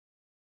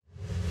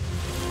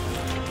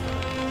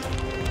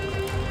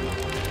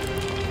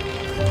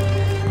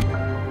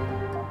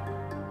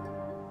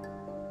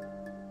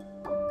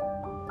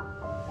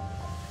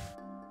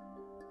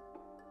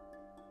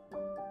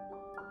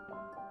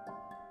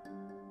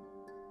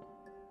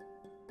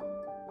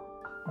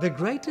The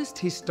greatest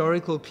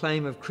historical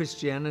claim of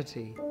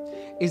Christianity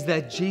is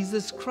that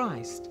Jesus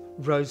Christ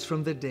rose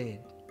from the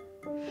dead.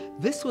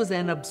 This was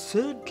an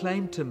absurd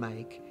claim to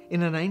make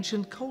in an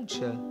ancient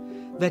culture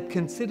that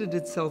considered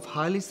itself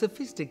highly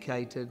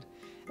sophisticated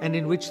and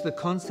in which the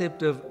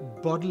concept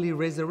of bodily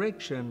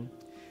resurrection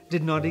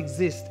did not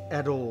exist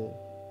at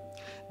all.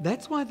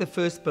 That's why the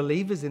first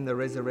believers in the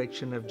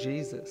resurrection of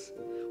Jesus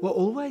were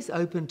always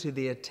open to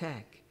the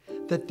attack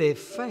that their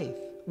faith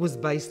was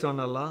based on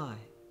a lie.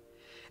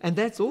 And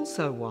that's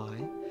also why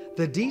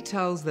the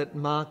details that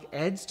Mark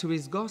adds to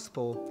his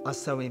gospel are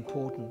so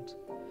important.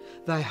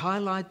 They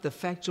highlight the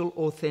factual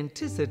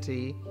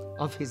authenticity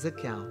of his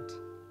account.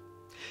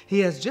 He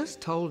has just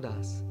told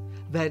us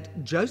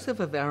that Joseph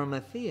of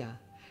Arimathea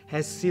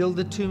has sealed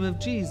the tomb of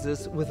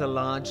Jesus with a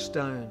large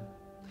stone.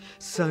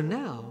 So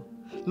now,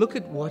 look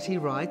at what he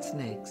writes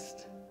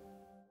next.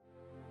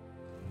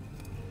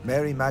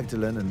 Mary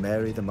Magdalene and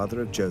Mary, the mother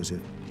of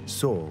Joseph,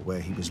 saw where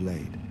he was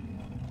laid.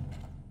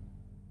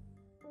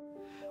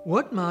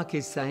 What Mark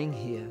is saying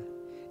here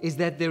is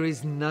that there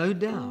is no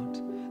doubt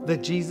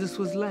that Jesus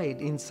was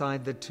laid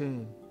inside the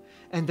tomb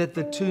and that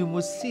the tomb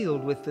was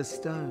sealed with the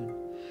stone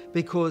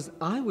because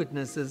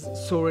eyewitnesses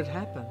saw it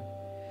happen,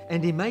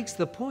 and he makes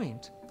the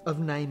point of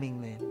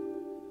naming them.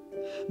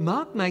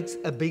 Mark makes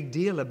a big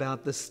deal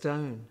about the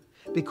stone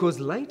because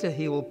later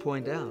he will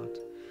point out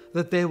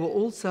that there were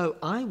also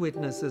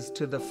eyewitnesses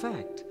to the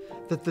fact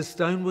that the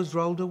stone was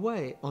rolled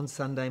away on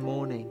Sunday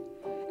morning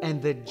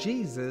and that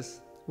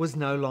Jesus was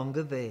no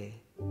longer there.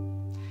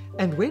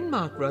 And when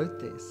Mark wrote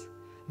this,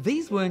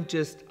 these weren't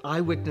just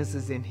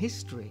eyewitnesses in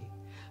history,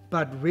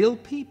 but real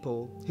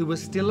people who were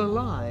still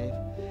alive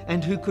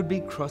and who could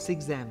be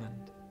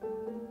cross-examined.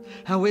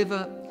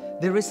 However,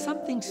 there is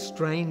something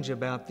strange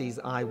about these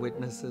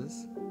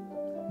eyewitnesses.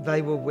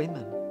 They were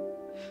women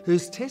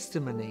whose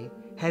testimony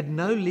had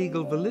no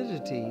legal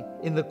validity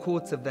in the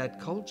courts of that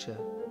culture,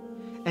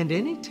 and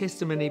any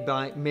testimony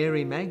by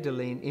Mary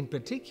Magdalene in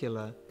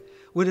particular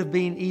would have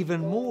been even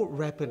more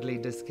rapidly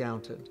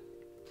discounted.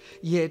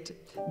 Yet,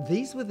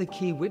 these were the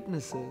key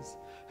witnesses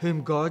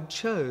whom God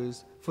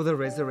chose for the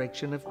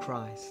resurrection of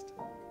Christ.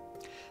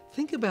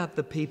 Think about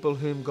the people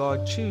whom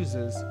God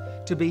chooses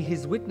to be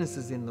his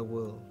witnesses in the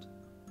world.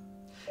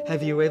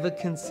 Have you ever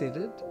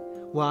considered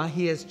why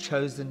he has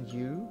chosen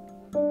you